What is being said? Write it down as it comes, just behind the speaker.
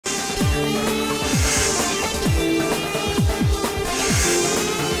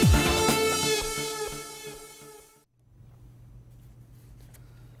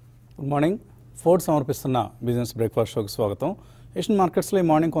Good morning. Ford సమర్పిస్తున్న business breakfast షోకి స్వాగతం. ఏషియన్ మార్కెట్స్లో ఈ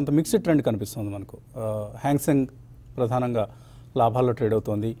మార్నింగ్ కొంత మిక్స్డ్ ట్రెండ్ కనిపిస్తుంది మనకు. హ్యాంగ్సెంగ్ ప్రధానంగా లాభాల్లో ట్రేడ్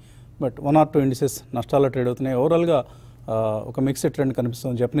అవుతుంది, బట్ 1 or 2 ఇండిసెస్ నష్టాల్లో ట్రేడ్ అవుతున్నాయి. ఓవరాల్గా ఒక మిక్స్డ్ ట్రెండ్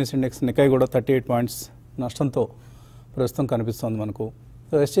కనిపిస్తుంది. జపనీస్ ఇండెక్స్ నికాయ్ కూడా 38 పాయింట్స్ నష్టంతో ప్రస్తుతం కనిపిస్తుంది మనకు.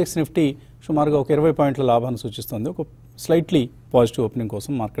 సో ఎస్ఎక్స్ నిఫ్టీ సుమారుగా ఒక 20 పాయింట్ల లాభాన్ని సూచిస్తుంది. ఒక స్లైట్లీ పాజిటివ్ ఓపెనింగ్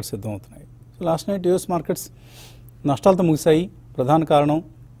కోసం మార్కెట్స్ సిద్ధం అవుతున్నాయి. So last night US markets నష్టాలతో ముగిశాయి. ప్రధాన కారణం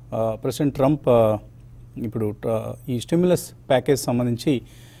ప్రెసిడెంట్ ట్రంప్ ఇప్పుడు ఈ స్టిమ్యులస్ ప్యాకేజ్ సంబంధించి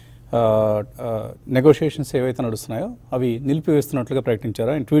నెగోషియేషన్స్ ఏవైతే నడుస్తున్నాయో అవి నిలిపివేస్తున్నట్లుగా ప్రకటించారు.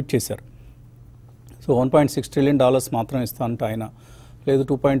 ఆయన ట్వీట్ చేశారు. సో $1.6 trillion మాత్రం ఇస్తానంటే ఆయన, లేదు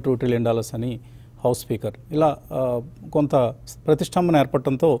 $2.2 trillion అని హౌస్ స్పీకర్. ఇలా కొంత ప్రతిష్టంభన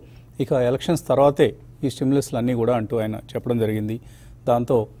ఏర్పడటంతో ఇక ఎలక్షన్స్ తర్వాతే ఈ స్టిమ్యులస్లు అన్నీ కూడా అంటూ ఆయన చెప్పడం జరిగింది.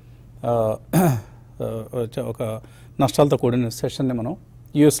 దాంతో ఒక నష్టాలతో కూడిన సెషన్ని మనం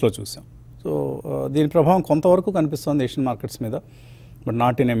యూఎస్లో చూసాం. సో దీని ప్రభావం కొంతవరకు కనిపిస్తుంది ఏషియన్ మార్కెట్స్ మీద, but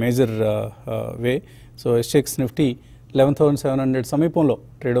not in a major way. So SX Nifty 11,700 సమీపంలో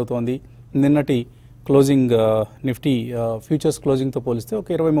ట్రేడ్ అవుతోంది. నిన్నటి క్లోజింగ్ నిఫ్టీ ఫ్యూచర్స్ క్లోజింగ్తో పోలిస్తే ఒక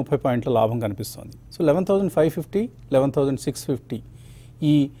 20-30 పాయింట్ల లాభం కనిపిస్తుంది. సో 11,550, 11,650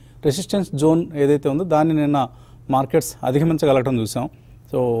 ఈ రెసిస్టెన్స్ జోన్ ఏదైతే ఉందో దాన్ని నిన్న మార్కెట్స్ అధిగమించగలగడం చూసాం.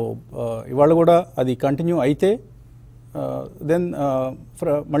 సో ఇవాళ కూడా అది కంటిన్యూ అయితే దెన్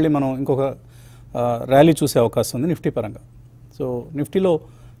మళ్ళీ మనం ఇంకొక ర్యాలీ చూసే అవకాశం ఉంది నిఫ్టీ పరంగా. సో నిఫ్టీలో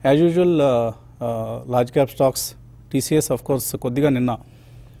as usual large cap stocks, TCS of course కొద్దిగా నిన్న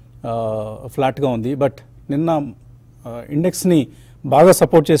ఫ్లాట్గా ఉంది. బట్ నిన్న ఇండెక్స్ని బాగా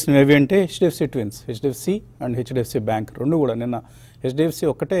సపోర్ట్ చేసినవి ఏవి అంటే HDFC twins, HDFC and HDFC bank రెండు కూడా నిన్న. హెచ్డిఎఫ్సి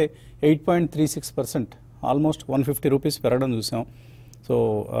ఒక్కటే 8.36%, ఆల్మోస్ట్ 150 రూపీస్ పెరగడం చూసాం. సో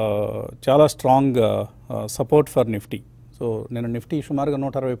చాలా strong support for Nifty. So నేను నిఫ్టీ సుమారుగా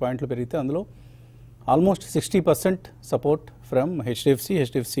 160 పాయింట్లు పెరిగితే అందులో almost 60% support from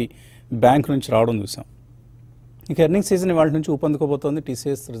HDFC bank నుంచి రావడం చూసాం. ఇక ఎర్నింగ్ సీజన్ ఇవాళ నుంచి ఊపందుకోబోతోంది.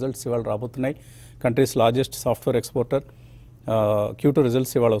 టీసీఎస్ రిజల్ట్స్ ఇవాళ రాబోతున్నాయి. Countries largest software exporter Q2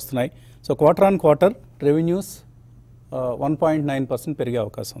 results ఇవాళ వస్తున్నాయి. So quarter on quarter revenues 1.9% పెరిగే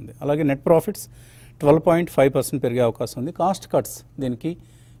అవకాశం ఉంది. అలాగే నెట్ ప్రాఫిట్స్ 12.5% పెరిగే అవకాశం ఉంది. కాస్ట్ కట్స్ దీనికి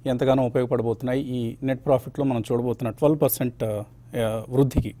ఎంతగానో ఉపయోగపడబోతున్నాయి. ఈ నెట్ ప్రాఫిట్లో మనం చూడబోతున్న 12%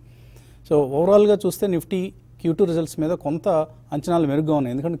 వృద్ధికి. సో ఓవరాల్గా చూస్తే నిఫ్టీ Q2 రిజల్ట్స్ మీద కొంత అంచనాలు మెరుగ్గా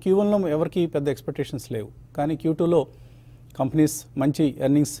ఉన్నాయి. ఎందుకంటే Q1లో ఎవరికి పెద్ద ఎక్స్పెక్టేషన్స్ లేవు, కానీ Q2లో కంపెనీస్ మంచి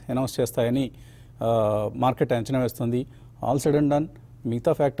ఎర్నింగ్స్ అనౌన్స్ చేస్తాయని మార్కెట్ అంచనా వేస్తుంది. ఆల్ సెడ్ అండ్ డన్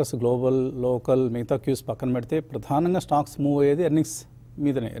మిగతా ఫ్యాక్టర్స్ గ్లోబల్, లోకల్, మిగతా క్యూస్ పక్కన పెడితే ప్రధానంగా స్టాక్స్ మూవ్ అయ్యేది ఎర్నింగ్స్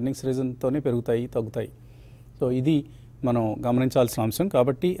మీదనే. ఎర్నింగ్స్ రీజన్తోనే పెరుగుతాయి, తగ్గుతాయి. సో ఇది మనం గమనించాల్సిన అంశం.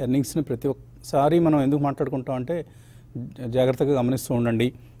 కాబట్టి ఎర్నింగ్స్ని ప్రతి ఒక్కసారి మనం ఎందుకు మాట్లాడుకుంటాం అంటే జాగ్రత్తగా గమనిస్తూ ఉండండి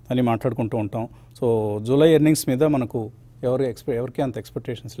అని మాట్లాడుకుంటూ ఉంటాం. సో జూలై ఎర్నింగ్స్ మీద మనకు ఎవరికి అంత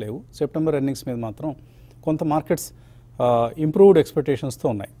ఎక్స్పెక్టేషన్స్ లేవు. సెప్టెంబర్ ఎర్నింగ్స్ మీద మాత్రం కొంత మార్కెట్స్ ఇంప్రూవ్డ్ ఎక్స్పెక్టేషన్స్తో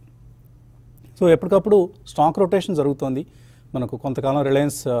ఉన్నాయి. సో ఎప్పటికప్పుడు స్టాక్ రొటేషన్ జరుగుతోంది. మనకు కొంతకాలం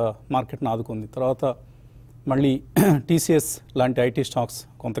రిలయన్స్ మార్కెట్ని ఆదుకుంది, తర్వాత మళ్ళీ టీసీఎస్ లాంటి ఐటీ స్టాక్స్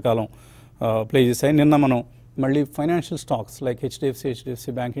కొంతకాలం ప్లే చేశాయి. నిన్న మనం మళ్ళీ financial stocks like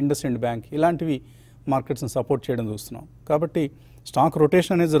HDFC bank, IndusInd bank ఇలాంటివి మార్కెట్స్ని సపోర్ట్ చేయడం చూస్తున్నాం. కాబట్టి స్టాక్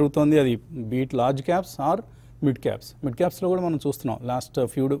రొటేషన్ అనేది జరుగుతుంది. అది beat large caps are mid caps. Mid క్యాప్స్లో కూడా మనం చూస్తున్నాం last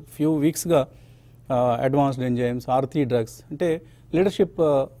few వీక్స్గా advanced enzymes, Aarti drugs, అంటే లీడర్షిప్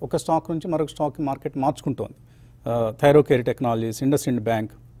ఒక స్టాక్ నుంచి మరొక స్టాక్కి market మార్చుకుంటోంది. Thyrocare technologies, IndusInd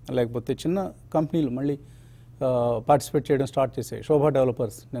bank, లేకపోతే చిన్న కంపెనీలు మళ్ళీ పార్టిసిపేట్ చేయడం స్టార్ట్ చేసాయి. శోభా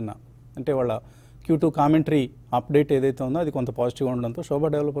డెవలపర్స్ నిన్న, అంటే వాళ్ళ Q2 కామెంటరీ అప్డేట్ ఏదైతే ఉందో అది కొంత పాజిటివ్గా ఉండడంతో శోభా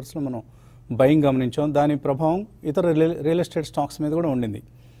డెవలపర్స్లో మనం బయింగ్ గమనించాం. దాని ప్రభావం ఇతర రియల్ ఎస్టేట్ స్టాక్స్ మీద కూడా ఉండింది.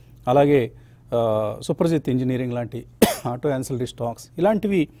 అలాగే సుప్రజిత్ ఇంజనీరింగ్ లాంటి ఆటో యాన్సిలరీ స్టాక్స్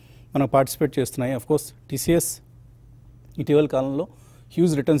ఇలాంటివి మనం పార్టిసిపేట్ చేస్తున్నాయి. అఫ్కోర్స్ టీసీఎస్ ఇటీవల కాలంలో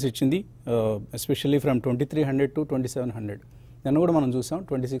హ్యూజ్ రిటర్న్స్ ఇచ్చింది, ఎస్పెషల్లీ ఫ్రమ్ 2300 to 2700. నిన్న కూడా మనం చూసాం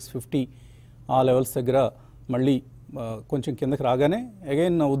 2650 ఆ లెవెల్స్ దగ్గర మళ్ళీ కొంచెం కిందకి రాగానే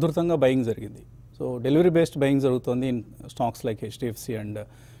అగైన్ ఉధృతంగా బయింగ్ జరిగింది. సో డెలివరీ బేస్డ్ బయింగ్ జరుగుతుంది in stocks like HDFC and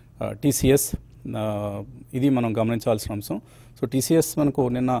TCS. ఇది మనం గమనించాల్సిన అంశం. సో టీసీఎస్ మనకు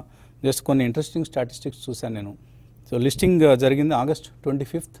నిన్న జస్ట్ కొన్ని ఇంట్రెస్టింగ్ స్టాటిస్టిక్స్ చూశాను నేను. సో లిస్టింగ్ జరిగింది August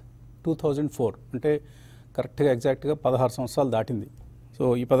 25th, 2004, అంటే కరెక్ట్గా ఎగ్జాక్ట్గా 16 సంవత్సరాలు దాటింది. సో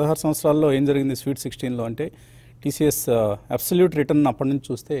ఈ 16 సంవత్సరాల్లో ఏం జరిగింది స్వీట్ 16లో అంటే టీసీఎస్ అబ్సల్యూట్ రిటర్న్ అప్పటి నుంచి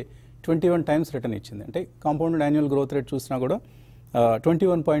చూస్తే 21 times రిటర్న్ ఇచ్చింది. అంటే కాంపౌండెడ్ యాన్యువల్ గ్రోత్ రేట్ చూసినా కూడా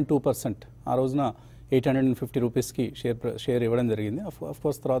 21.2%. ఆ రోజున 850 రూపీస్కి షేర్ ఇవ్వడం జరిగింది.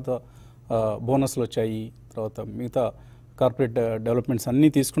 అఫ్కోర్స్ తర్వాత బోనస్లు వచ్చాయి, తర్వాత మిగతా కార్పొరేట్ డెవలప్మెంట్స్ అన్నీ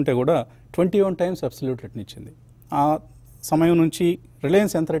తీసుకుంటే కూడా 21 టైమ్స్ అబ్సల్యూట్ రిటర్న్ ఇచ్చింది. ఆ సమయం నుంచి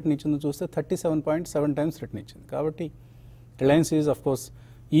రిలయన్స్ ఎంత రిటర్న్ ఇచ్చిందో చూస్తే 37.7 టైమ్స్ రిటర్న్ ఇచ్చింది. కాబట్టి రిలయన్స్ ఈజ్ ఆఫ్ కోర్స్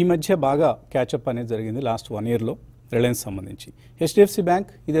ఈ మధ్య బాగా క్యాచప్ అనేది జరిగింది లాస్ట్ 1 ఇయర్లో రిలయన్స్ సంబంధించి. హెచ్డిఎఫ్సి బ్యాంక్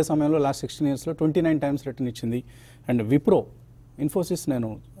ఇదే సమయంలో లాస్ట్ 16 ఇయర్స్లో 29 టైమ్స్ రిటర్న్ ఇచ్చింది. అండ్ విప్రో, ఇన్ఫోసిస్ నేను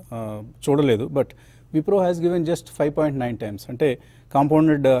చూడలేదు, but Wipro has given just 5.9 times. అంటే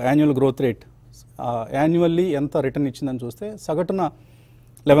compounded annual growth rate annually ఎంత రిటర్న్ ఇచ్చిందని చూస్తే సగటున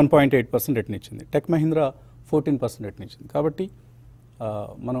 11.8% రిటర్న్ ఇచ్చింది. టెక్ మహీంద్రా 14% రిటర్న్ ఇచ్చింది. కాబట్టి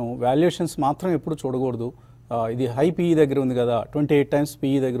మనం వాల్యుయేషన్స్ మాత్రం ఎప్పుడు చూడకూడదు. ఇది హై పీఈ దగ్గర ఉంది కదా, 28 టైమ్స్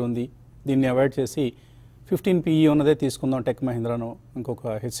పీఈ దగ్గర ఉంది, దీన్ని అవాయిడ్ చేసి 15 పీఈ ఉన్నదే తీసుకుందాం టెక్ మహీంద్రాను,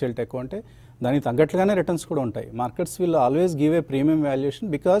 ఇంకొక హెచ్సిఎల్ టెక్ అంటే దానికి తగ్గట్లుగానే రిటర్న్స్ కూడా ఉంటాయి. Markets will always give a premium valuation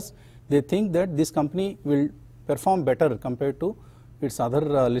because they think that this company will perform better compared to it's other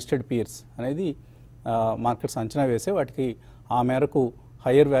listed peers అనేది మార్కెట్స్ అంచనా వేసే వాటికి ఆ మేరకు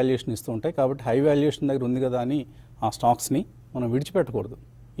హయ్యర్ వాల్యుయేషన్ ఇస్తూ ఉంటాయి. కాబట్టి హై వాల్యుయేషన్ దగ్గర ఉంది కదా అని ఆ స్టాక్స్ని మనం విడిచిపెట్టకూడదు.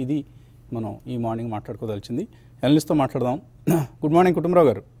 ఇది మనం ఈ మార్నింగ్ మాట్లాడుకోదలిచింది. ఎనలిస్ట్తో మాట్లాడదాం. గుడ్ మార్నింగ్ కుటుంబరావు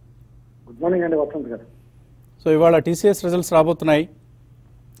గారు. గుడ్ మార్నింగ్ అండి వసంత్ గారు. సో ఇవాళ టీసీఎస్ రిజల్ట్స్ రాబోతున్నాయి.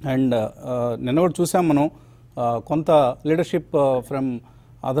 అండ్ నిన్న కూడా చూసాం మనం కొంత leadership from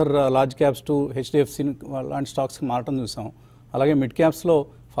other large caps to HDFC లాంటి స్టాక్స్కి మారటం చూసాం. అలాగే మిడ్ క్యాప్స్లో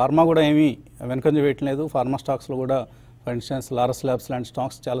ఫార్మా కూడా ఏమీ వెనకంజ వేయట్లేదు. ఫార్మా స్టాక్స్లో కూడా ఫర్ ఇన్స్టెన్స్ లారస్ ల్యాబ్స్ లాంటి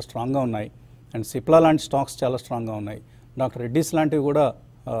స్టాక్స్ చాలా స్ట్రాంగ్గా ఉన్నాయి. అండ్ సిప్లా లాంటి స్టాక్స్ చాలా స్ట్రాంగ్గా ఉన్నాయి. డాక్టర్ రెడ్డీస్ లాంటివి కూడా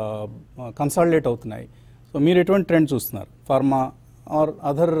కన్సాలిడేట్ అవుతున్నాయి. సో మీరు ఎటువంటి ట్రెండ్ చూస్తున్నారు ఫార్మా ఆర్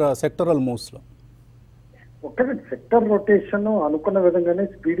అదర్ సెక్టరల్ మూవ్స్లో? ఒక్కటి సెక్టర్ రొటేషన్ అనుకున్న విధంగానే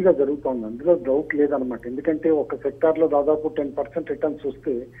స్పీడ్ గా జరుగుతోంది, అందులో డౌట్ లేదనమాట. ఎందుకంటే ఒక సెక్టార్ లో దాదాపు 10% రిటర్న్స్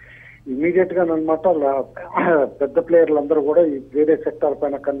వస్తే ఇమీడియట్ గా అనమాట పెద్ద ప్లేయర్లు అందరూ కూడా వేరే సెక్టార్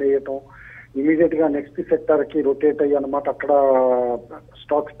పైన కన్నేయటం, ఇమీడియట్ గా నెక్స్ట్ సెక్టార్ కి రొటేట్ అయ్యి అనమాట అక్కడ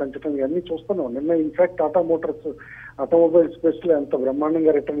స్టాక్స్ పెంచడం ఇవన్నీ చూస్తున్నాం. నిన్న in fact Tata Motors automobile space లో ఎంత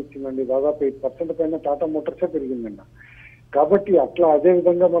బ్రహ్మాండంగా రిటర్న్ ఇచ్చిందండి, దాదాపు 8% పైన టాటా మోటార్సే పెరిగిందన్న. కాబట్టి అట్లా అదే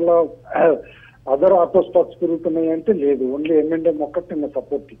విధంగా మళ్ళా అదర్ ఆటో స్టాక్స్ పెరుగుతున్నాయి అంటే లేదు, ఓన్లీ M&M ఒక్కటి నిన్న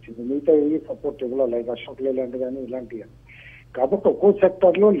సపోర్ట్ ఇచ్చింది, మిగతా ఏ సపోర్ట్ ఇవ్వలేదు, లైక్ అశోక్ లేలాంటి కానీ ఇలాంటివి. కాబట్టి ఒక్కో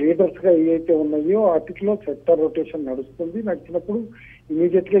సెక్టర్ లో లీడర్స్ గా ఏవైతే ఉన్నాయో వాటిలో సెక్టర్ రొటేషన్ నడుస్తుంది. నడిచినప్పుడు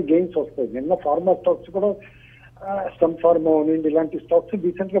ఇమీడియట్ గా గెయిన్స్ వస్తాయి. నిన్న ఫార్మా స్టాక్స్ కూడా సన్ ఫార్మా నుండి ఇలాంటి స్టాక్స్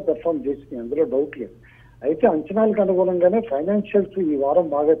డీసెంట్ గా పెర్ఫార్మ్ చేసినాయి, అందులో డౌట్ లేదు. అయితే అంచనాలకు అనుగుణంగానే ఫైనాన్షియల్స్ ఈ వారం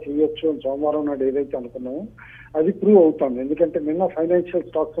బాగా చేయొచ్చు అని సోమవారం నాడు ఏదైతే అనుకున్నామో అది ప్రూవ్ అవుతుంది. ఎందుకంటే నిన్న ఫైనాన్షియల్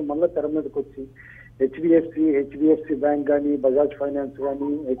స్టాక్స్ మళ్ళీ తెర మీదకి వచ్చి హెచ్డిఎఫ్సి బ్యాంక్ కానీ, బజాజ్ ఫైనాన్స్ కానీ,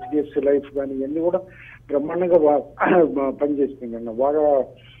 హెచ్డిఎఫ్సి లైఫ్ కానీ ఇవన్నీ కూడా బ్రహ్మాండంగా పనిచేస్తుంది అన్న, బాగా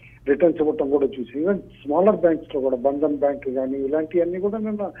రిటర్న్స్ ఇవ్వటం కూడా చూసి. ఈవెన్ స్మాలర్ బ్యాంక్స్ లో కూడా బంధన్ బ్యాంక్ కానీ ఇలాంటివన్నీ కూడా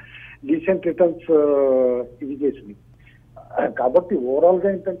నిన్న డీసెంట్ రిటర్న్స్ ఇది చేసింది. కాబట్టి ఓవరాల్ గా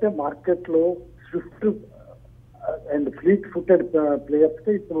ఏంటంటే మార్కెట్ లో స్విఫ్ట్ అండ్ ఫ్లీట్ ఫుటెడ్ ప్లేయర్స్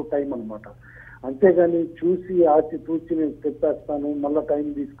కి ఇప్పుడు టైం అనమాట. అంతేగాని చూసి ఆచి తూచి నేను చెప్పేస్తాను మళ్ళీ టైం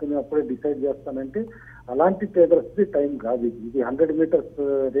తీసుకుని అప్పుడే డిసైడ్ చేస్తానంటే అలాంటి ట్రేడర్స్ ది టైం కాదు. ఇది 100 మీటర్స్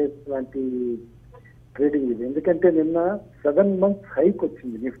రేస్ లాంటి ట్రేడింగ్ ఇది. ఎందుకంటే నిన్న 7 months హైక్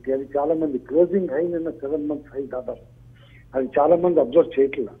వచ్చింది నిఫ్టీ, అది చాలా మంది క్లోజింగ్ హై నిన్న 7 months హై దాదాపు, అది చాలా మంది అబ్జర్వ్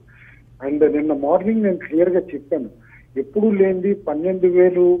చేయట్లేదు. అండ్ నిన్న మార్నింగ్ నేను క్లియర్ గా చెప్పాను, ఎప్పుడు లేనిది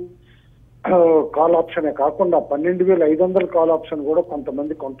 12,000 కాల్ ఆప్షనే కాకుండా 12,500 కాల్ ఆప్షన్ కూడా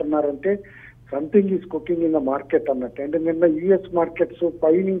కొంతమంది కొంటున్నారంటే something is cooking in the market అన్నట్టు. అంటే నిన్న యుఎస్ మార్కెట్స్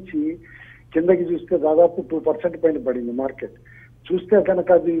పై నుంచి కిందకి చూస్తే దాదాపు 2% పైన పడింది మార్కెట్. చూస్తే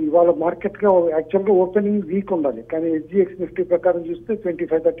కనుక అది ఇవాళ మార్కెట్ గా యాక్చువల్ గా ఓపెనింగ్ వీక్ ఉండాలి, కానీ ఎస్జిఎక్స్ నిఫ్టీ ప్రకారం చూస్తే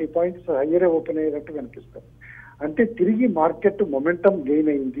 25-30 పాయింట్స్ హయ్యరే ఓపెన్ అయ్యేటట్టు కనిపిస్తుంది. అంటే తిరిగి మార్కెట్ మొమెంటం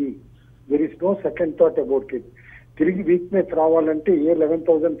గెయిన్ అయింది. There is no second thought about it. తిరిగి వీక్నెస్ రావాలంటే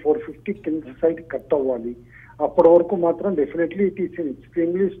 11,450 కింద సైడ్ కట్ అవ్వాలి. అప్పటి వరకు మాత్రం definitely it is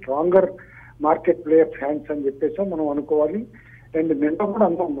extremely stronger market players hands అని చెప్పేసి మనం అనుకోవాలి. అండ్ నిన్న కూడా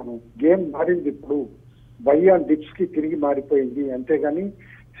అన్నాం మనం, గేమ్ మారింది, ఇప్పుడు బై ఆన్ డిప్స్ కి తిరిగి మారిపోయింది, అంతేగాని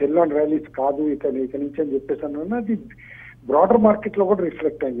సెల్ ఆన్ ర్యాలీస్ కాదు ఇక నుంచి అని చెప్పేసి అన్న. అది బ్రాడర్ మార్కెట్ లో కూడా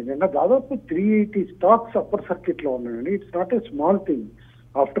రిఫ్లెక్ట్ అయింది. నిన్న దాదాపు 380 స్టాక్స్ అప్పర్ సర్క్యూట్ లో ఉన్నాయండి. It's not a small thing.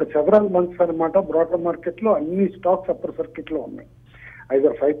 After several months అనమాట బ్రాడర్ మార్కెట్ లో అన్ని స్టాక్స్ అప్పర్ సర్క్యూట్ లో ఉన్నాయి.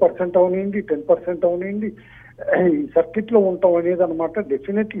 ఐదర్ 5% అవనివ్వండి, 10% అవనివ్వండి, ఈ సర్క్యూట్ లో ఉంటాం అనేది అనమాట.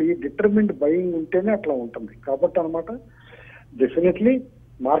 డెఫినెట్లీ డిటర్మిన్డ్ బయింగ్ ఉంటేనే అట్లా ఉంటుంది. కాబట్టి అనమాట definitely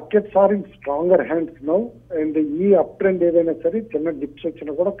markets are in stronger hands now. And ఈ అప్ ట్రెండ్ ఏదైనా సరే చిన్న డిప్స్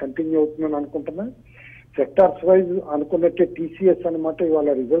వచ్చినా కూడా కంటిన్యూ అవుతుందని అనుకుంటున్నా. సెక్టార్స్ వైజ్ అనుకున్నట్టే టీసీఎస్ అనమాట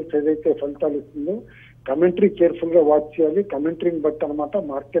ఇవాళ రిజల్ట్స్ ఏదైతే ఫలితాలు ఇస్తుందో కమెంటరీ కేర్ఫుల్ గా వాచ్ చేయాలి. కమెంటరీని బట్టి అనమాట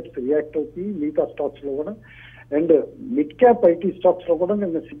మార్కెట్స్ రియాక్ట్ అవుతాయి. మిగతా స్టాక్స్ లో కూడా and mid cap IT stocks లో కూడా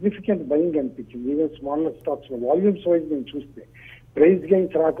నిన్న సిగ్నిఫికెంట్ బయింగ్ అనిపించింది. ఈవెన్ స్మాలర్ స్టాక్స్ లో వాల్యూమ్స్ వైజ్ నేను చూస్తే ప్రైస్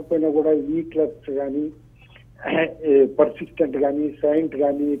గెయిన్స్ రాకపోయినా కూడా ఈ క్లబ్స్ కానీ పర్సిస్టెంట్ కానీ సైంట్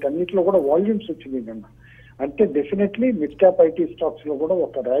కానీ వీటన్నిటిలో కూడా వాల్యూమ్స్ వచ్చింది నిన్న. అంటే definitely mid cap IT stocks లో కూడా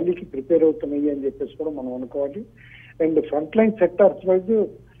ఒక ర్యాలీకి ప్రిపేర్ అవుతున్నాయి అని చెప్పేసి కూడా మనం అనుకోవాలి. And front line sectors wise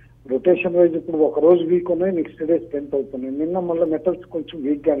rotation wise ఇప్పుడు ఒక రోజు వీక్ ఉన్నాయి, నెక్స్ట్ డే స్ట్రెంత్ అవుతున్నాయి. నిన్న మళ్ళీ మెటల్స్ కొంచెం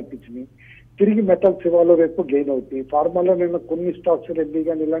వీక్ గా అనిపించినాయి, తిరిగి మెటల్స్ ఇవాళ రేపు గెయిన్ అవుతాయి. ఫార్మాలో నిన్న కొన్ని స్టాక్స్ రెడ్డి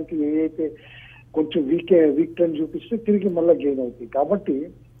కానీ ఇలాంటివి ఏవైతే కొంచెం వీక్ ట్రెండ్ చూపిస్తే తిరిగి మళ్ళీ గెయిన్ అవుతాయి. కాబట్టి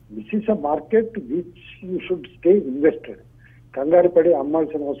this is a market which you should stay invested. కంగారు పడి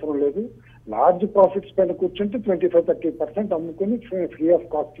అమ్మాల్సిన అవసరం లేదు. లార్జ్ ప్రాఫిట్స్ పైన కూర్చుంటే 25-30% అమ్ముకొని ఫ్రీ ఆఫ్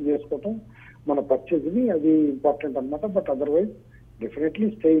కాస్ట్ చేసుకోవటం మన పర్చేజ్ ని, అది ఇంపార్టెంట్ అనమాట. But otherwise definitely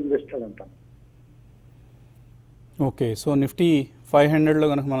stay invested అంటాం. ఓకే, సో నిఫ్టీ 500లో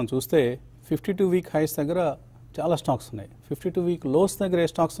కనుక మనం చూస్తే 52 వీక్ హైస్ దగ్గర చాలా స్టాక్స్ ఉన్నాయి. 52 వీక్ లోస్ దగ్గర ఏ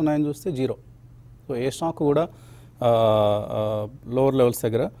స్టాక్స్ ఉన్నాయని చూస్తే జీరో. సో ఏ స్టాక్ కూడా లోవర్ లెవెల్స్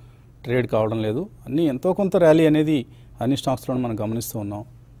దగ్గర ట్రేడ్ కావడం లేదు. అన్నీ ఎంతో కొంత ర్యాలీ అనేది అన్ని స్టాక్స్లో మనం గమనిస్తూ ఉన్నాం.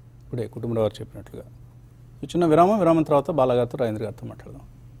 ఇప్పుడే కుటుంబరావు గారు చెప్పినట్లుగా. చిన్న విరామం తర్వాత బాలాగారితో రాజేంద్ర గారితో మాట్లాడదాం.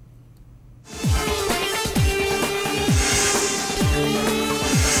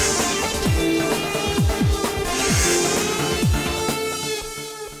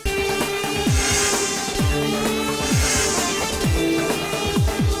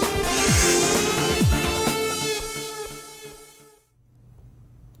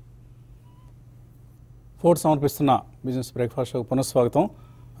 ఫోర్డ్ సమర్పిస్తున్న బిజినెస్ బ్రేక్ఫాస్ట్ షోకు పునఃస్వాగతం.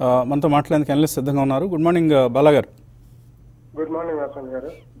 మనతో మాట్లాడేందుకు అనలిస్ట్ సిద్ధంగా ఉన్నారు. గుడ్ మార్నింగ్ బాలా గారు. గుడ్ మార్నింగ్ వాసంత్ గారు.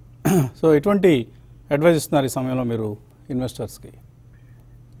 సో ఎటువంటి అడ్వైజ్ ఇస్తున్నారు ఈ సమయంలో మీరు ఇన్వెస్టర్స్కి?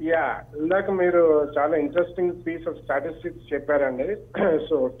 ఇందాక మీరు చాలా ఇంట్రెస్టింగ్ పీస్ ఆఫ్ స్టాటిస్టిక్స్ చెప్పారండి.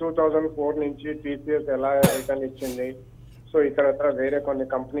 సో 2004 నుంచి టీసీఎస్ ఎలా రిటర్న్ ఇచ్చింది, సో ఇతర వేరే కొన్ని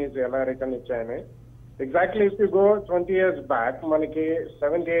కంపెనీస్ ఎలా return ఇచ్చాయని. Exactly if you go 20 years back మనకి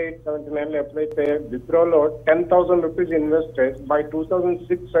 78-79 ఎప్పుడైతే విప్రోలో 10,000 రూపీస్ ఇన్వెస్టెడ్ బై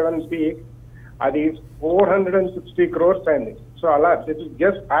 2006-07 పీక్ అది 460 crores అయింది. సో అలా this is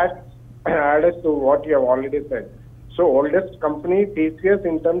just added to what you have already said. So oldest company TCS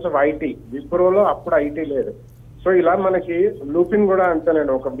in terms of IT. విప్రోలో అప్పుడు IT లేదు. So ఇలా మనకి looping కూడా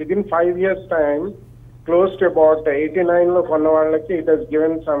అంతేనండి. ఒక within 5 years time close to about 89లో కొన్న వాళ్ళకి it has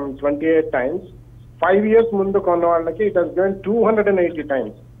given some 28 times. 5 years ముందు కొన్న వాళ్ళకి it has given 280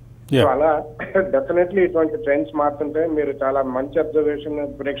 times. So అలా డెఫినెట్లీ ఇటువంటి ట్రెండ్స్ మారుతుంటాయి. మీరు చాలా మంచి అబ్జర్వేషన్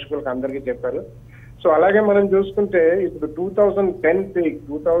ప్రేక్షకులకు అందరికీ చెప్పారు. సో అలాగే మనం చూసుకుంటే ఇప్పుడు 2010 పీక్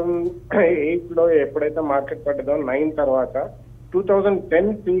 2008లో ఎప్పుడైతే మార్కెట్ పడ్డదో 9 తర్వాత 2010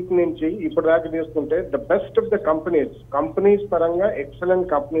 పీక్ నుంచి ఇప్పుడు దాకా తీసుకుంటే the best of the companies పరంగా ఎక్సలెంట్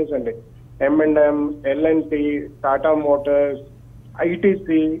కంపెనీస్ అండి. M&M, L&T, Tata Motors,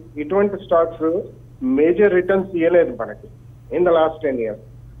 ITC ఇటువంటి స్టాక్స్ మేజర్ రిటర్న్స్ ఇవ్వలేదు మనకి in the last 10 years.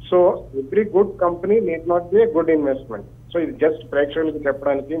 So every good company need not be a good investment. So ఇది జస్ట్ ప్రేక్షకులకు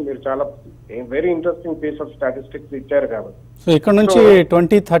చెప్పడానికి మీరు చాలా very interesting piece of statistics ఇచ్చారు కాబట్టి. సో ఇక్కడ నుంచి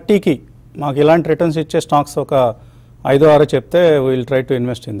 2030కి మాకు ఇలాంటి రిటర్న్స్ ఇచ్చే స్టాక్స్ ఒక 5-6 చెప్తే will try to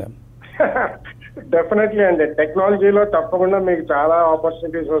invest in them. Definitely అండి. టెక్నాలజీలో తప్పకుండా మీకు చాలా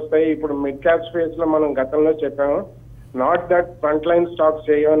ఆపర్చునిటీస్ వస్తాయి. ఇప్పుడు మిడ్ క్యాప్ స్పేస్ లో మనం గతంలో చెప్పాము, not that front line stocks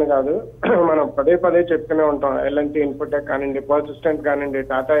చేయమని కాదు, మనం పదే చెప్తూనే ఉంటాం. L&T ఇన్ఫోటెక్ కానివ్వండి, పర్సిస్టెంట్ కానివ్వండి,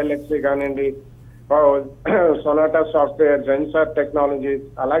 టాటా ఎల్ఎక్సీ కానివ్వండి, సొనాటా సాఫ్ట్వేర్, జెన్సార్ టెక్నాలజీస్,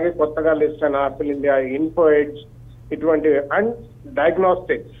 అలాగే కొత్తగా లిస్ట్ అయిన ఆపిల్ ఇండియా, ఇన్ఫో ఎడ్జ్ ఇటువంటివి, అండ్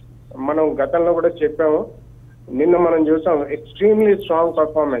డయాగ్నోస్టిక్స్ మనం గతంలో కూడా చెప్పాము. నిన్న మనం చూసాం ఎక్స్ట్రీమ్లీ స్ట్రాంగ్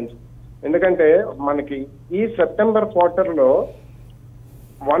పర్ఫార్మెన్స్. ఎందుకంటే మనకి ఈ సెప్టెంబర్ క్వార్టర్లో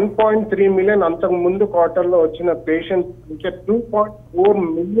 1.3 million, అంతకు ముందు క్వార్టర్లో వచ్చిన పేషెంట్స్ ఇంకా 2.4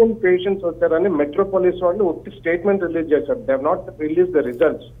 million పేషెంట్స్ వచ్చారని మెట్రోపోలిస్ వాళ్ళు ఒట్టి స్టేట్మెంట్ రిలీజ్ చేశారు. They have not release the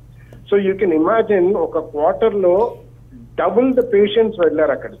results. So you can imagine ఒక క్వార్టర్లో డబుల్ ద పేషెంట్స్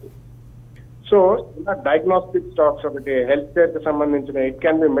వెళ్ళారు అక్కడికి. సో ఇలా డయాగ్నోస్టిక్ స్టాక్స్ ఒకటి, హెల్త్ కేర్ కి సంబంధించిన, it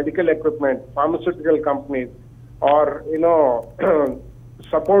can be medical equipment, pharmaceutical companies, are you know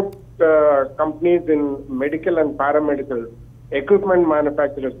support companies in medical and paramedical, equipment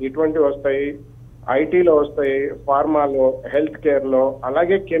manufacturers ఇటువంటివి వస్తాయి. ఐటీలో వస్తాయి, ఫార్మాలో, హెల్త్ కేర్ లో,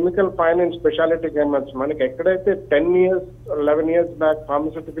 అలాగే chemical, fine and speciality chemicals. మనకి ఎక్కడైతే 10 years 11 years back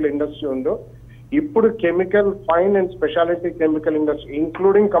pharmaceutical industry ఉందో ఇప్పుడు chemical, fine and speciality chemical industry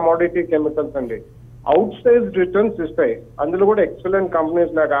including commodity chemicals అండి అవుట్ సైజ్ రిటర్న్స్ ఇస్తాయి. అందులో కూడా ఎక్సలెంట్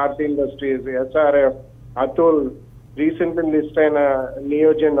కంపెనీస్ లాగా RT industries, SRF, Atul, recent list అయిన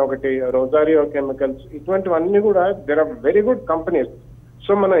నియోజన్ ఒకటి, రొజారియో కెమికల్స్, ఇటువంటివన్నీ కూడా there are very good companies.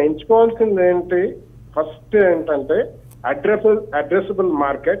 So మనం ఎంచుకోవాల్సింది ఏంటి, ఫస్ట్ ఏంటంటే addressable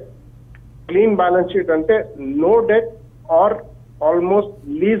market, clean balance sheet అంటే no debt are almost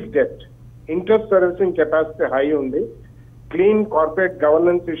lease debt, interest servicing capacity high ఉంది, క్లీన్ కార్పొరేట్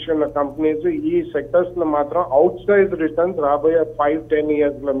గవర్నెన్స్ ఇష్యూ ఉన్న కంపెనీస్, ఈ సెక్టర్స్ లో మాత్రం అవుట్ సైజ్ రిటర్న్స్ రాబోయే 5-10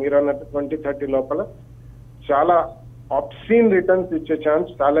 years లో మీరు అన్నట్టు 2030 లోపల చాలా ఆప్సీన్ రిటర్న్స్ ఇచ్చే ఛాన్స్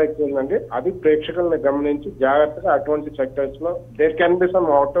చాలా ఎక్కువ ఉందండి. అది ప్రేక్షకులను గమనించి జాగ్రత్తగా అటువంటి సెక్టర్స్ లో there can be some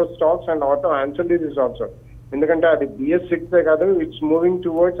auto stocks and auto ancillaries also. ఎందుకంటే అది BS6 కాదు, it's moving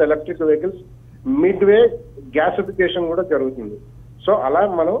towards electric vehicles, mid way gasification కూడా జరుగుతుంది. సో అలా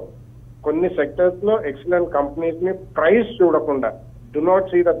మనం కొన్ని సెక్టర్స్ లో ఎక్సలెంట్ కంపెనీస్ ని ప్రైస్ చూడకుండా, do not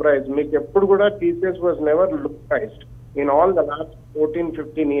see the price. మీకు ఎప్పుడు కూడా TCS was never look priced in all the last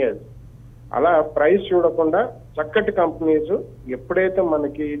 14-15 years. అలా ప్రైస్ చూడకుండా చక్కటి కంపెనీస్ ఎప్పుడైతే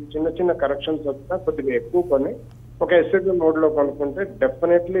మనకి చిన్న చిన్న కరెక్షన్స్ వచ్చినా కొద్దిగా ఎక్కువ కొని ఒక ఎస్ఎస్ఎల్ మోడ్ లో కొనుక్కుంటే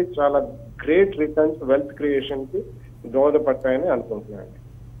డెఫినెట్లీ చాలా గ్రేట్ రిటర్న్స్, వెల్త్ క్రియేషన్ కి దోహదపడతాయని అనుకుంటున్నాను.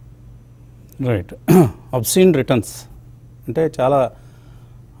 రైట్. అబ్సీన్ రిటర్న్స్ అంటే చాలా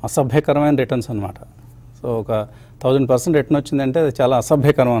అసభ్యకరమైన రిటర్న్స్ అనమాట. సో ఒక 1000% రిటర్న్ వచ్చిందంటే అది చాలా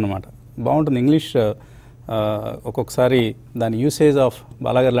అసభ్యకరం అనమాట. బాగుంటుంది ఇంగ్లీష్ ఒక్కొక్కసారి దాని యూసేజ్ ఆఫ్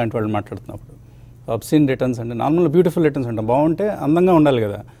బాలాగారు లాంటి వాళ్ళు మాట్లాడుతున్నప్పుడు. అబ్సీన్ రిటర్న్స్ అంటే నార్మల్ బ్యూటిఫుల్ రిటర్న్స్ అంటే బాగుంటే అందంగా ఉండాలి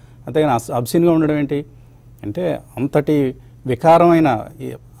కదా, అంతేగాని అబ్సీన్గా ఉండడం ఏంటి అంటే అంతటి వికారమైన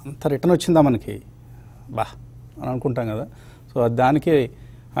అంత రిటర్న్ వచ్చిందా మనకి బా అని అనుకుంటాం కదా. సో దానికి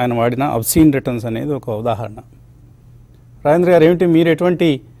ఆయన వాడిన అబ్సీన్ రిటర్న్స్ అనేది ఒక ఉదాహరణ. రాజేంద్ర గారు ఏమిటి, మీరు ఎటువంటి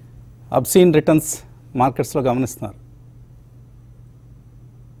అబ్సీన్ రిటర్న్స్ మార్కెట్స్లో గమనిస్తున్నారు?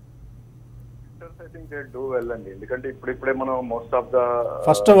 ఎందుకంటే ఇప్పుడే మనం most of the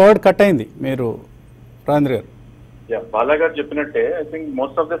first word cut అయింది మీరు రాజేంద్ర గారు. బాలా గారు చెప్పినట్టే I think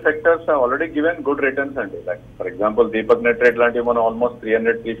most of the sectors already given good returns అండి. Like for example Deepak net rate లాంటివి మనం ఆల్మోస్ట్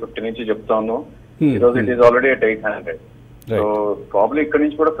 300-350 నుంచి చెప్తాను. ఈ రోజు it is already at 800. So probably ఇక్కడ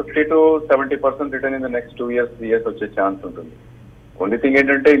నుంచి కూడా 50-70% return in the next 2 years 3 years వచ్చే ఛాన్స్ ఉంటుంది. ఓన్లీ థింగ్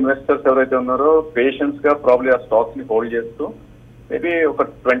ఏంటంటే ఇన్వెస్టర్స్ ఎవరైతే ఉన్నారో పేషెన్స్ గా ప్రాబ్లీ ఆ స్టాక్స్ ని హోల్డ్ చేస్తూ మేబీ ఒక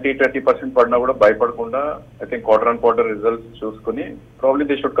 20-30% పడినా కూడా భయపడకుండా ఐ థింక్ క్వార్టర్ రిజల్ట్స్ చూసుకుని probably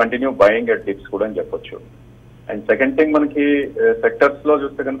they should continue buying at dips కూడా అని చెప్పొచ్చు. అండ్ సెకండ్ థింగ్ మనకి సెక్టర్స్ లో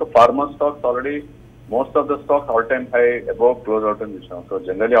చూస్తే కనుక pharma stocks already most of the stocks all time high above close out అని చూసాం. So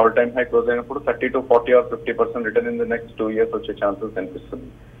generally all time high close అయినప్పుడు 30-40 or 50% return in the next 2 years వచ్చే ఛాన్సెస్ కనిపిస్తుంది.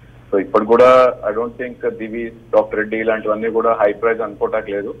 సో ఇప్పుడు కూడా I don't think Divi, doctor Reddy ఇలాంటివన్నీ కూడా high price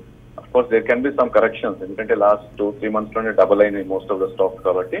అనుకోవటానికి లేదు. Of course there can be some corrections, ఎందుకంటే లాస్ట్ 2-3 months లోనే డబల్ అయినాయి మోస్ట్ ఆఫ్ ద స్టాక్స్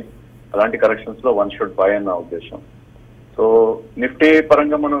కాబట్టి అలాంటి కరెక్షన్స్ లో వన్ షుడ్ బై అని నా ఉద్దేశం. సో నిఫ్టీ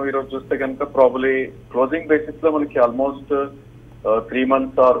పరంగా మనం ఈరోజు చూస్తే కనుక ప్రాబబ్లీ క్లోజింగ్ బేసిస్ లో మనకి almost 3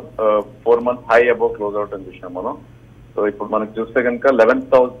 months or 4 months high above close out అని చూసాం మనం. సో ఇప్పుడు మనకి చూస్తే కనుక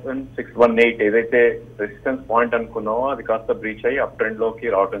 11,618 ఏదైతే రెసిస్టెన్స్ పాయింట్ అనుకున్నామో అది కాస్త బ్రీచ్ అయ్యి అప్ ట్రెండ్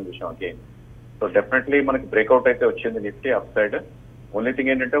లోకి రావటం చూసాం అగైన్. సో డెఫినెట్లీ మనకి బ్రేక్అవుట్ అయితే వచ్చింది Nifty up side. Only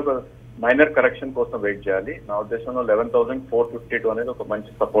thing ఏంటంటే ఒక మైనర్ కరెక్షన్ కోసం వెయిట్ చేయాలి. నా ఉద్దేశంలో 11,452 అనేది ఒక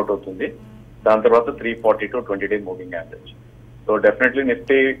మంచి సపోర్ట్ అవుతుంది. దాని తర్వాత 342 20-day moving average. So definitely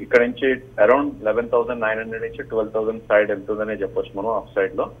Nifty ఇక్కడ నుంచి అరౌండ్ 11,900 నుంచి 12,000 సైడ్ వెళ్తుందనే చెప్పొచ్చు మనం అప్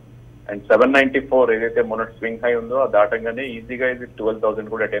సైడ్ లో. అండ్ 794 ఏదైతే మొన్న స్వింగ్ హై ఉందో అది దాటంగానే ఈజీగా ఇది 12,000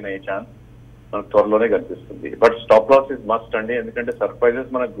 కూడా అటైన్ అయ్యే ఛాన్స్ మనకు త్వరలోనే కనిపిస్తుంది. But stop loss is must అండి, ఎందుకంటే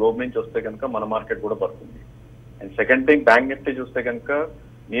సర్ప్రైజెస్ మన గ్లోబ్ నుంచి వస్తే కనుక మన మార్కెట్ కూడా పడుతుంది. And second thing bank Nifty చూస్తే కనుక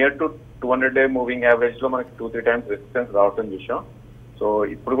near to 200-day moving average లో మనకి 2-3 times రెసిస్టెన్స్ రావటం చూసాం. సో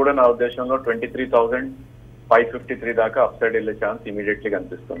ఇప్పుడు కూడా నా ఉద్దేశంలో 23,553 దాకా అప్ సైడ్ వెళ్ళే ఛాన్స్ ఇమీడియట్లీ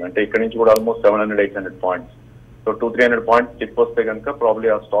కనిపిస్తుంది. అంటే ఇక్కడ నుంచి కూడా almost 700-800 points. So 200-300 points tip వస్తే కనుక ప్రాబ్లీ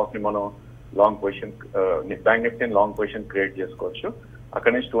ఆ స్టాక్ ని మనం long position bank Nifty long position create చేసుకోవచ్చు.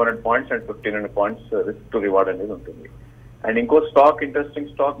 అక్కడ నుంచి 200 points and 1,500 points risk to reward అనేది ఉంటుంది. అండ్ ఇంకో స్టాక్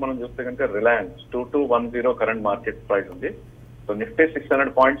ఇంట్రెస్టింగ్ స్టాక్ మనం చూస్తే కనుక రిలయన్స్ 2210 కరెంట్ మార్కెట్ ప్రైస్ ఉంది. So Nifty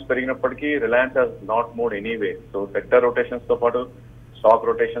 600 points పెరిగినప్పటికీ Reliance has not moved anyway. So sector rotations తో పాటు స్టాక్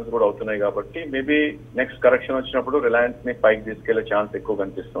రొటేషన్స్ కూడా అవుతున్నాయి కాబట్టి మేబీ నెక్స్ట్ కరెక్షన్ వచ్చినప్పుడు రిలయన్స్ ని పైకి తీసుకెళ్లే ఛాన్స్ ఎక్కువ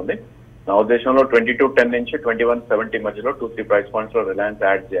కనిపిస్తుంది. నా ఉద్దేశంలో 2210 నుంచి 2170 మధ్యలో 2-3 price points లో రిలయన్స్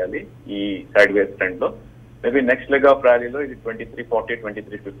యాడ్ చేయాలి ఈ సైడ్ వేస్ ట్రెండ్ లో. మేబీ నెక్స్ట్ లెగ్ ఆఫ్ ర్యాలీలో ఇది 2340,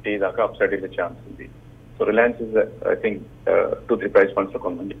 2350 దాకా అప్ సైడ్ వెళ్ళే ఛాన్స్ ఉంది. So Reliance is I think 2-3 price points లో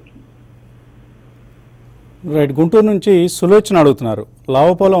కొంతమంది. రైట్. గుంటూరు నుంచి సులోచన అడుగుతున్నారు,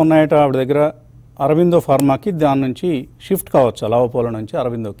 లావపోలో ఉన్నాయట ఆవిడ దగ్గర, అరవిందో ఫార్మాకి దాని నుంచి షిఫ్ట్ కావచ్చు లావపోలో నుంచి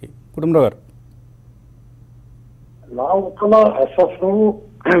అరవిందోకి. కుటుంబరావు గారు. లావపోలో అసలు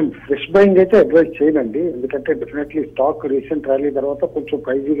ఫ్రెష్ బయింగ్ అయితే అడ్వైజ్ చేయనండి, ఎందుకంటే డెఫినెట్లీ స్టాక్ రీసెంట్ ర్యాలీ తర్వాత కొంచెం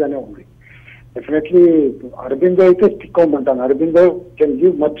ప్రైజీగానే ఉంది. డెఫినెట్లీ అరబిందో అయితే stick అవ్వమంటాను. Aurobindo can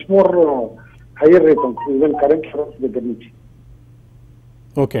give much more hire returns even current levels దగ్గర నుంచి.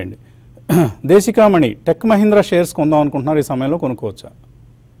 ఓకే అండి. దేశికామణి టెక్ మహీంద్రా షేర్స్ కొందాం అనుకుంటున్నారు, ఈ సమయంలో కొనుక్కోవచ్చా?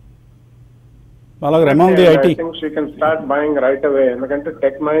 అలాగే amount the IT you can start buying right away. ఎందుకంటే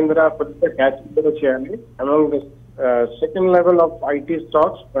టెక్ మహీంద్రా కొద్దిగా క్యాచ్ చేయాలి. Amount second level of IT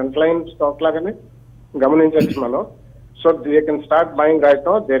stocks front line stock లాగానే గమనించవచ్చు మనం. So they can start buying right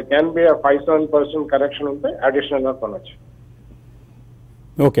now. There can be 5-7% correction ఉంటే additional గా కొనొచ్చు.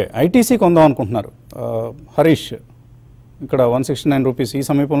 Okay, ITC కొందాం అనుకుంటున్నారు హరీష్. ఇక్కడ 169 రూపీస్. ఈ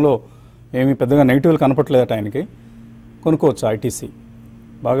సమీపంలో ఏమీ పెద్దగా నెగిటివ్లు కనపట్లేదట ఆయనకి. కొనుక్కోవచ్చు ఐటీసీ.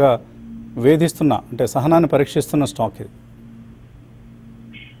 బాగా వేధిస్తున్న అంటే సహనాన్ని పరీక్షిస్తున్న స్టాక్ ఇది.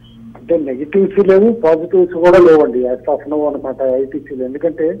 అంటే నెగిటివ్స్ లేవు, పాజిటివ్స్ కూడా లేవండి యాజ్ ఆఫ్ నో అనమాట ఐటీసీలో.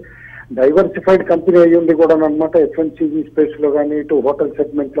 ఎందుకంటే డైవర్సిఫైడ్ కంపెనీ అయ్యింది కూడా అనమాట. ఎఫ్ఎంసీజీ స్పేస్ లో కానీ, ఇటు హోటల్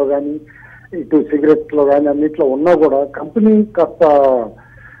సెగ్మెంట్ లో కానీ, ఇటు సిగరెట్స్ లో కానీ అన్నిట్లో ఉన్నా కూడా కంపెనీ కాస్త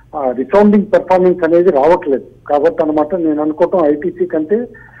రిసౌండింగ్ పెర్ఫార్మెన్స్ అనేది రావట్లేదు. కాబట్టి అనమాట నేను అనుకోవటం ఐటీసీ కంటే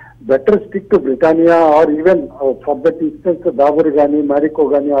better stick to Britannia are even for that instance దాబూర్ కానీ, మ్యారికో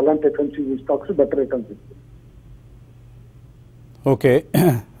కానీ అలాంటి ఎఫ్ఎంసీజీ స్టాక్స్ బెటర్ రిటర్న్స్ ఇస్తాయి. ఓకే,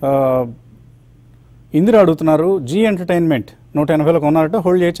 ఇందిరా అడుగుతున్నారు జీ ఎంటర్టైన్మెంట్ 180లో కొన్నారట,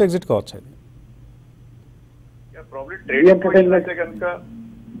 హోల్డ్ చేయొచ్చు, ఎగ్జిట్ కావచ్చు అది?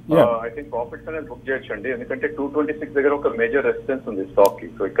 ఐ థింక్ ప్రాఫిట్స్ అనేది బుక్ చేయొచ్చండి. ఎందుకంటే 226 దగ్గర ఒక మేజర్ రెసిస్టెన్స్ ఉంది స్టాక్ కి.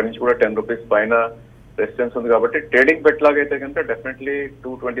 సో ఇక్కడ నుంచి కూడా 10 రూపీస్ పైన రెసిస్టెన్స్ ఉంది కాబట్టి ట్రేడింగ్ బెట్ లాగా అయితే కనుక డెఫినెట్లీ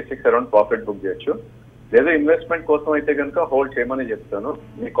 226 అరౌండ్ ప్రాఫిట్ బుక్ చేయొచ్చు. లేదా ఇన్వెస్ట్మెంట్ కోసం అయితే కనుక హోల్డ్ చేయమని చెప్తాను.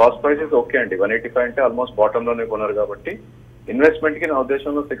 మీ కాస్ట్ ప్రైసెస్ ఓకే అండి, 185 అంటే ఆల్మోస్ట్ బాటమ్ లోనే కొన్నారు కాబట్టి ఇన్వెస్ట్మెంట్ కి నా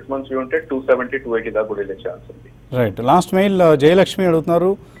ఉద్దేశంలో 6 months ఉంటే 270-280 దాకా కూడా వెళ్ళే ఛాన్స్ ఉంది. రైట్. లాస్ట్ మెయిల్ జయలక్ష్మి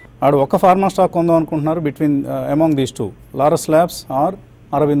అడుగుతున్నారు, ఆడు ఒక ఫార్మా స్టాక్ కొందాం అనుకుంటున్నారు between among these two, Laurus labs are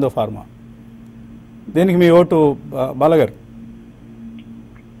Aurobindo pharma. దీనికి మీ vote బాలగారు?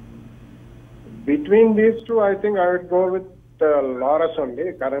 Between these two I think I would go with Laurus only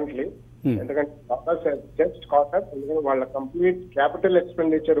currently. ఎందుకంటే లారస్ జస్ట్ కాటప్. ఎందుకంటే వాళ్ళ కంప్లీట్ క్యాపిటల్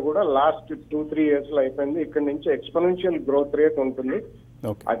ఎక్స్పెండిచర్ కూడా లాస్ట్ 2-3 years లో అయిపోయింది. ఇక్కడ నుంచి ఎక్స్పోనెన్షియల్ గ్రోత్ రేట్ ఉంటుంది.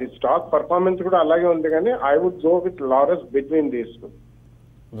 అది స్టాక్ పర్ఫార్మెన్స్ కూడా అలాగే ఉంది. కానీ I would go with Laurus between these two.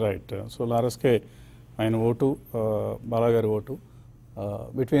 Right. So లారస్కే ఆయన vote, బాలాగారి vote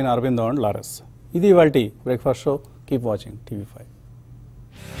between Aurobindo and Laurus. ఇది ఇవాల్టి breakfast show. Keep watching TV5.